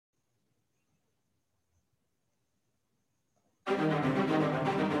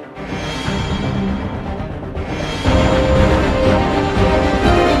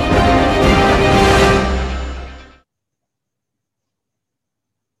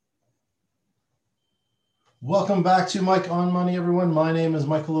Welcome back to Mike on Money, everyone. My name is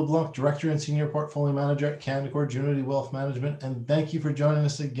Michael LeBlanc, Director and Senior Portfolio Manager at Canaccord Genuity Wealth Management, and thank you for joining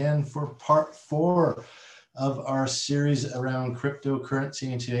us again for part 4 of our series around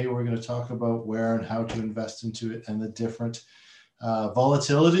cryptocurrency. And today we're going to talk about where and how to invest into it and the different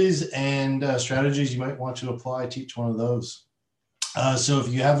volatilities and strategies you might want to apply to each one of those. So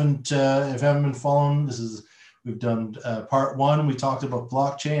if you haven't been following, we've done part 1. We talked about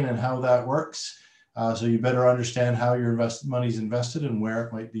blockchain and how that works. So you better understand how your money's invested and where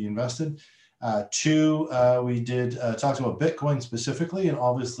it might be invested. 2, we talked about Bitcoin specifically, and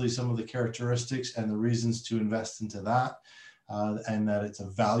obviously some of the characteristics and the reasons to invest into that, and that it's a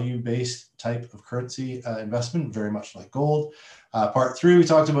value-based type of currency investment, very much like gold. Part 3, we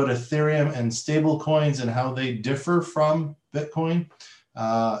talked about Ethereum and stable coins and how they differ from Bitcoin.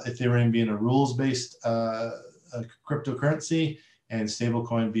 Ethereum being a rules-based cryptocurrency, and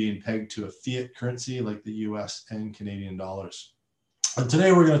stablecoin being pegged to a fiat currency like the US and Canadian dollars. And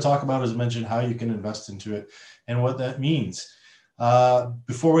today we're going to talk about, as I mentioned, how you can invest into it and what that means.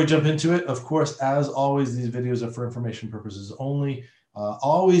 Before we jump into it, of course, as always, these videos are for information purposes only.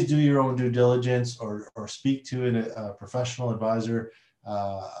 Always do your own due diligence or speak to a professional advisor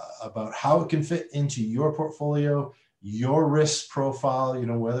about how it can fit into your portfolio, your risk profile,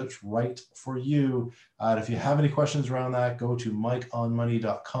 whether it's right for you. If you have any questions around that, go to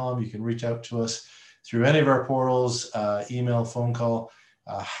mikeonmoney.com. You can reach out to us through any of our portals, email, phone call.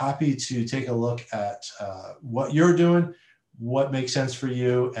 Happy to take a look at what you're doing, what makes sense for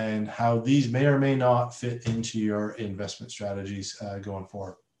you, and how these may or may not fit into your investment strategies going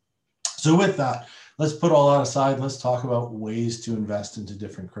forward. So with that, let's put all that aside. Let's talk about ways to invest into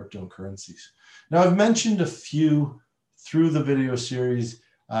different cryptocurrencies. Now, I've mentioned a few through the video series.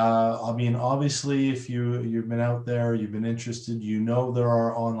 Obviously, if you've been out there, you've been interested, there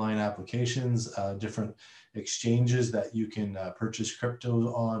are online applications, different exchanges that you can purchase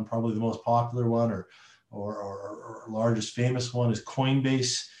crypto on. Probably the most popular one or largest famous one is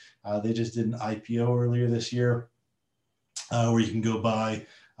Coinbase. They just did an IPO earlier this year where you can go buy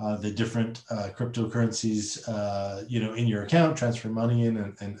the different cryptocurrencies, in your account, transfer money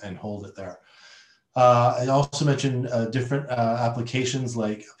in and hold it there. I also mentioned different applications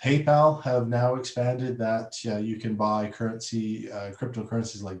like PayPal have now expanded that you can buy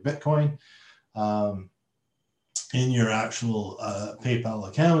cryptocurrencies like Bitcoin in your actual PayPal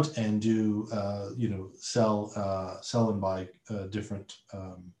account and do sell and buy different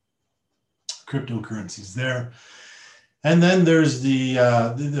cryptocurrencies there. And then there's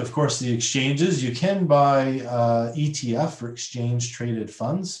of course the exchanges. You can buy ETF, or exchange traded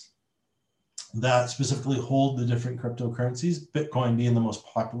funds, that specifically hold the different cryptocurrencies, Bitcoin being the most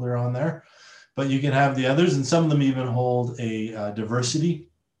popular on there. But you can have the others, and some of them even hold a diversity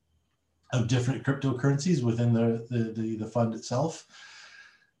of different cryptocurrencies within the fund itself.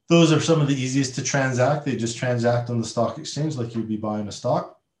 Those are some of the easiest to transact. They just transact on the stock exchange like you'd be buying a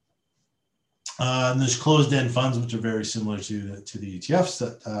stock. And there's closed-end funds, which are very similar to the ETFs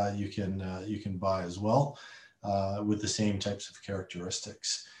that you can buy as well, with the same types of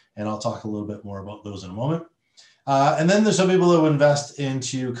characteristics. And I'll talk a little bit more about those in a moment. And then there's some people who invest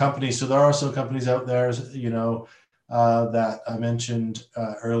into companies. So there are some companies out there, that I mentioned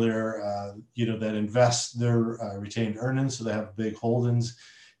earlier, that invest their retained earnings. So they have big holdings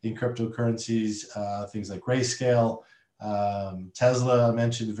in cryptocurrencies, things like Grayscale. Tesla, I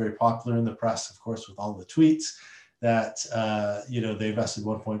mentioned, is very popular in the press, of course, with all the tweets that, they invested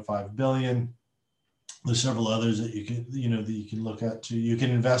 $1.5 billion. There's several others that you can look at too. You can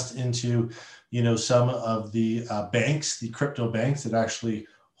invest into, some of the banks, the crypto banks that actually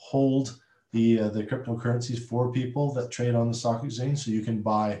hold the cryptocurrencies for people that trade on the stock exchange. So you can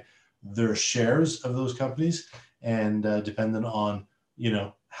buy their shares of those companies, and depending on,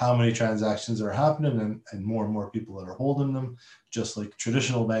 how many transactions are happening and more people that are holding them, just like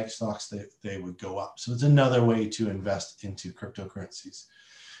traditional bank stocks, they would go up. So it's another way to invest into cryptocurrencies.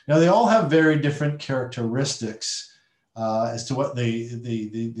 Now, they all have very different characteristics as to what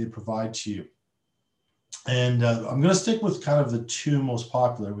they provide to you. And I'm going to stick with kind of the 2 most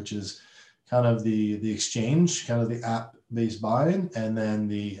popular, which is kind of the exchange, kind of the app-based buying, and then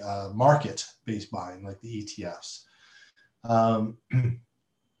the market-based buying, like the ETFs.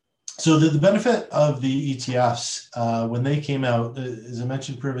 So the benefit of the ETFs, when they came out, as I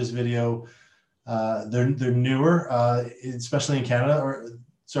mentioned in previous video, they're newer, especially in Canada.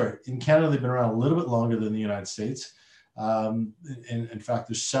 In Canada, they've been around a little bit longer than the United States. In fact,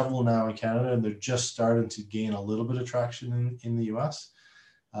 there's several now in Canada, and they're just starting to gain a little bit of traction in the US.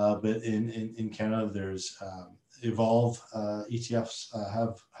 But in Canada, there's Evolve ETFs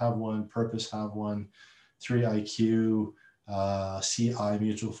have one, Purpose have one. 3iQ, CI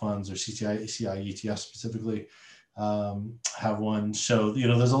mutual funds, or CTI, CI ETF specifically, have one. So,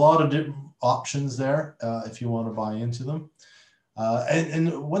 there's a lot of different options there if you want to buy into them.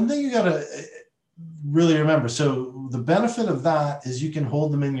 And one thing you got to really remember, so the benefit of that is you can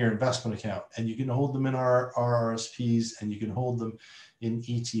hold them in your investment account, and you can hold them in our RRSPs, and you can hold them in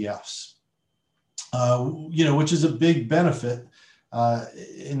ETFs, which is a big benefit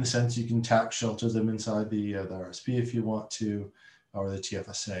in the sense you can tax shelter them inside the RSP if you want to, or the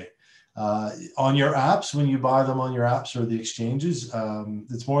TFSA. On your apps, when you buy them on your apps or the exchanges,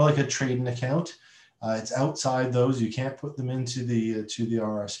 it's more like a trading account. It's outside those. You can't put them into the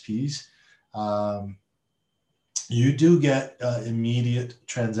RSPs. You do get immediate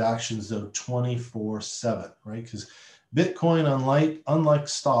transactions though, 24/7, right? Because Bitcoin, unlike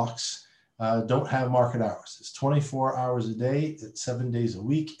stocks, don't have market hours. It's 24 hours a day, it's 7 days a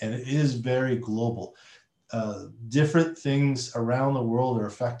week, and it is very global. Different things around the world are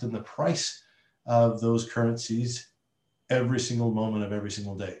affecting the price of those currencies every single moment of every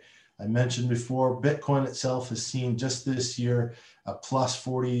single day. I mentioned before, Bitcoin itself has seen just this year a plus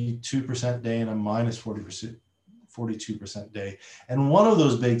 42% day and a minus 42% day. And one of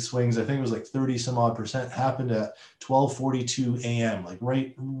those big swings, I think it was like 30 some odd percent, happened at 12:42 a.m., like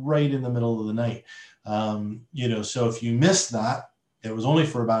right in the middle of the night. So if you missed that, it was only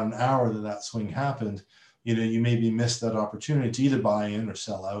for about an hour that swing happened. You maybe missed that opportunity to either buy in or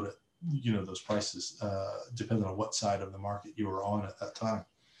sell out at, those prices, depending on what side of the market you were on at that time.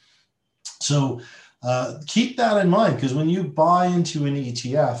 So keep that in mind, because when you buy into an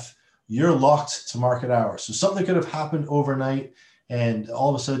ETF, you're locked to market hours. So something could have happened overnight, and all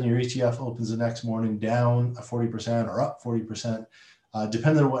of a sudden your ETF opens the next morning down 40% or up 40%,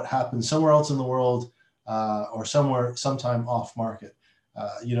 depending on what happens somewhere else in the world or sometime off market.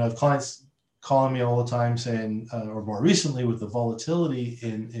 I have clients calling me all the time saying, or more recently with the volatility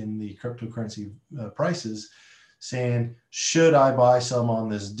in the cryptocurrency prices, saying, should I buy some on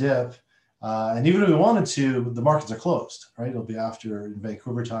this dip? And even if we wanted to, the markets are closed, right? It'll be after in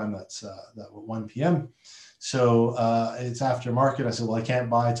Vancouver time, that's 1 p.m. So it's after market. I said, well, I can't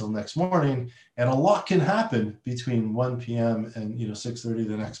buy till next morning. And a lot can happen between 1 p.m. and 6:30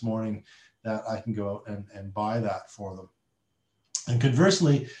 the next morning that I can go out and buy that for them. And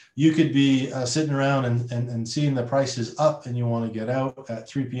conversely, you could be sitting around and seeing the prices up, and you want to get out at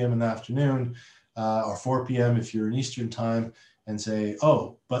 3 p.m. in the afternoon or 4 p.m. if you're in Eastern time, and say,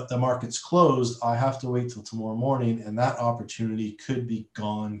 oh, but the market's closed, I have to wait till tomorrow morning, and that opportunity could be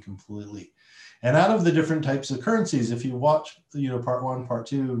gone completely. And out of the different types of currencies, if you watch, part 1, part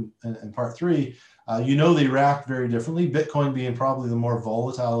 2, and part 3, they react very differently. Bitcoin being probably the more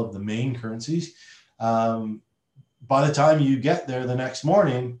volatile of the main currencies. By the time you get there the next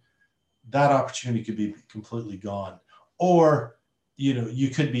morning, that opportunity could be completely gone. Or you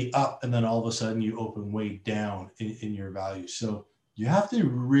could be up and then all of a sudden you open way down in your value. So you have to be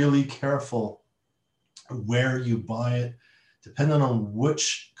really careful where you buy it, depending on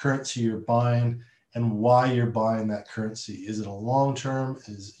which currency you're buying and why you're buying that currency. Is it a long-term?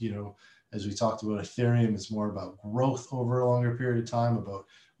 As we talked about Ethereum, it's more about growth over a longer period of time, about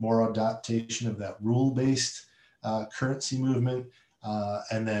more adaptation of that rule-based currency movement.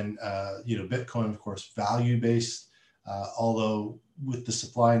 And then, Bitcoin, of course, value-based. Although with the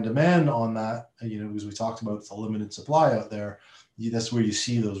supply and demand on that, as we talked about, it's a limited supply out there. That's where you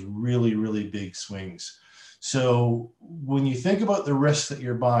see those really, really big swings. So when you think about the risks that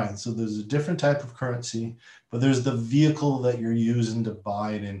you're buying, so there's a different type of currency, but there's the vehicle that you're using to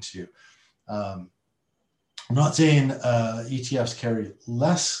buy it into. I'm not saying ETFs carry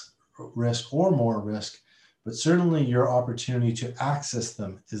less risk or more risk, but certainly your opportunity to access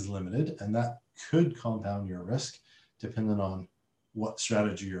them is limited, and that could compound your risk depending on what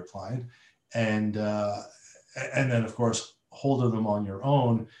strategy you're applying. And then, of course, holding them on your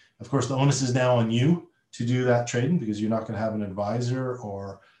own. Of course, the onus is now on you to do that trading, because you're not going to have an advisor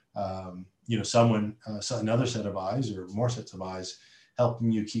or someone, another set of eyes or more sets of eyes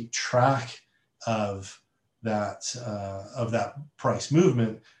helping you keep track of that price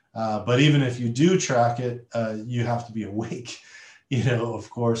movement. But even if you do track it, you have to be awake, of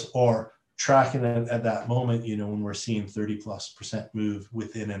course, or tracking it at that moment. When we're seeing 30+% move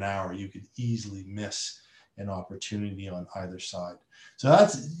within an hour, you could easily miss an opportunity on either side. So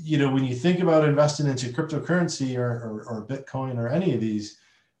that's, when you think about investing into cryptocurrency or Bitcoin or any of these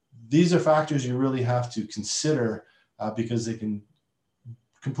are factors you really have to consider because they can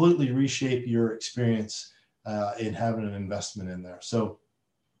completely reshape your experience in having an investment in there. So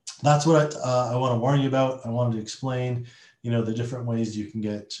that's what I want to warn you about. I wanted to explain, the different ways you can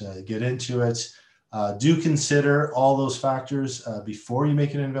get into it. Do consider all those factors before you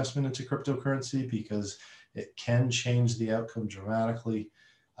make an investment into cryptocurrency, because it can change the outcome dramatically.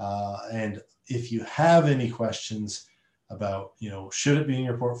 And if you have any questions about, should it be in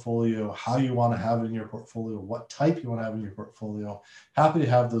your portfolio, how you want to have it in your portfolio, what type you want to have in your portfolio, happy to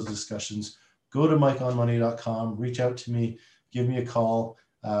have those discussions. Go to mikeonmoney.com, reach out to me, give me a call.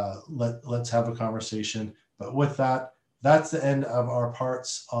 Let's have a conversation. But with that, that's the end of our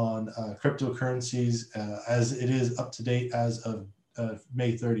parts on cryptocurrencies as it is up to date as of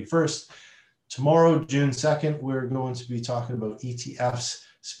May 31st. Tomorrow, June 2nd, we're going to be talking about ETFs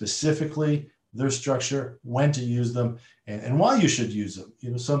specifically, their structure, when to use them, and why you should use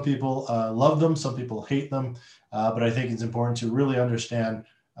them. Some people love them, some people hate them, but I think it's important to really understand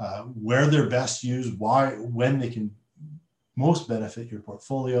where they're best used, when they can most benefit your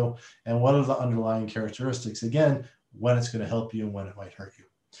portfolio, and what are the underlying characteristics, again, when it's going to help you and when it might hurt you.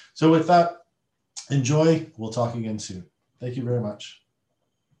 So with that, enjoy. We'll talk again soon. Thank you very much.